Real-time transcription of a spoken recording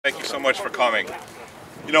so much for coming.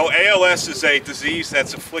 You know, ALS is a disease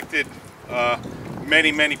that's afflicted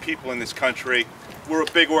many people in this country. We're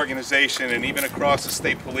a big organization, and even across the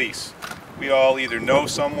state police, we all either know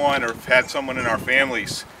someone or have had someone in our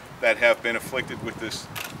families that have been afflicted with this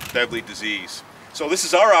deadly disease. So this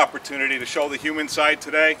is our opportunity to show the human side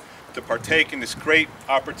today, to partake in this great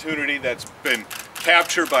opportunity that's been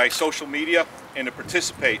captured by social media, and to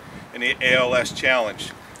participate in the ALS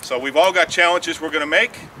challenge. So we've all got challenges we're going to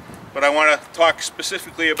make, but I want to talk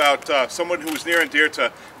specifically about someone who is near and dear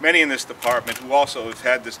to many in this department who also has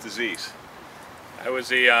had this disease. I was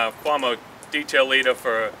the former detail leader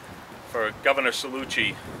for Governor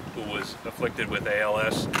Cellucci, who was afflicted with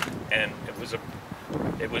ALS, and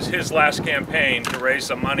it was his last campaign to raise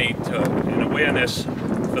some money in awareness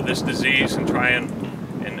for this disease and try and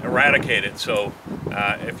eradicate it. So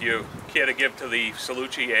if you care to give to the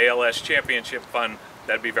Cellucci ALS Championship Fund,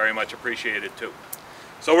 that'd be very much appreciated too.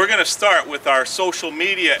 So we're going to start with our social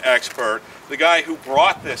media expert, the guy who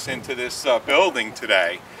brought this into this building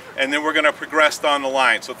today, and then we're going to progress down the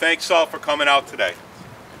line. So thanks all for coming out today.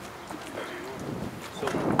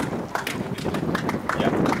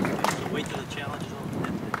 Wait till the challenge is over.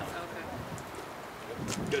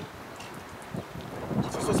 Okay. Good.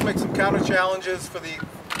 So let's make some counter challenges for the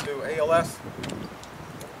ALS.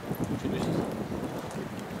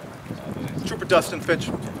 Trooper Dustin Fitch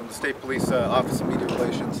from the State Police Office of Media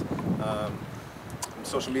Relations. I'm a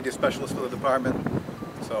social media specialist for the department.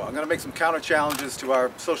 So I'm going to make some counter challenges to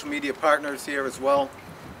our social media partners here as well.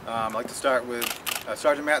 I'd like to start with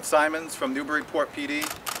Sergeant Matt Simons from Newburyport PD,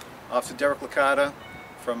 Officer Derek Licata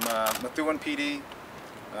from Methuen PD,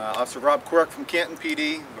 Officer Rob Quirk from Canton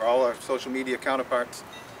PD. They're all our social media counterparts.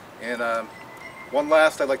 And one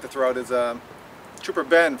last I'd like to throw out is Trooper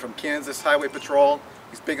Ben from Kansas Highway Patrol.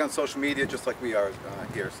 He's big on social media just like we are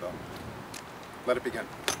here, so let it begin.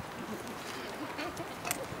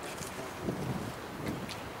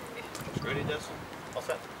 Ready, Dustin? All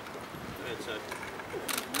set. Go ahead, son.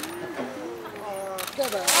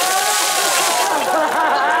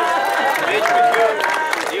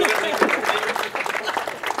 You gonna make it?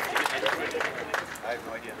 I have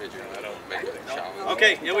no idea. I don't make the challenge.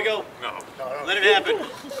 Okay, here we go. No. Let it happen.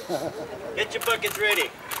 Get your buckets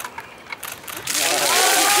ready.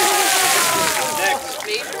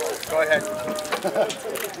 Next. Go ahead.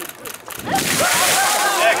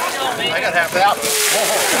 Next. I got half that.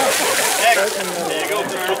 Next. There you go,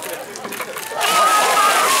 Colonel.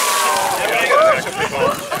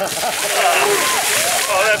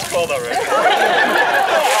 Oh, that's cold already.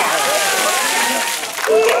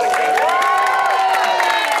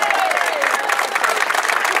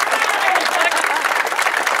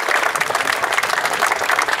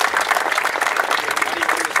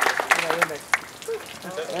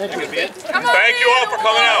 Thank you all for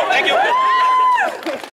coming out. Thank you.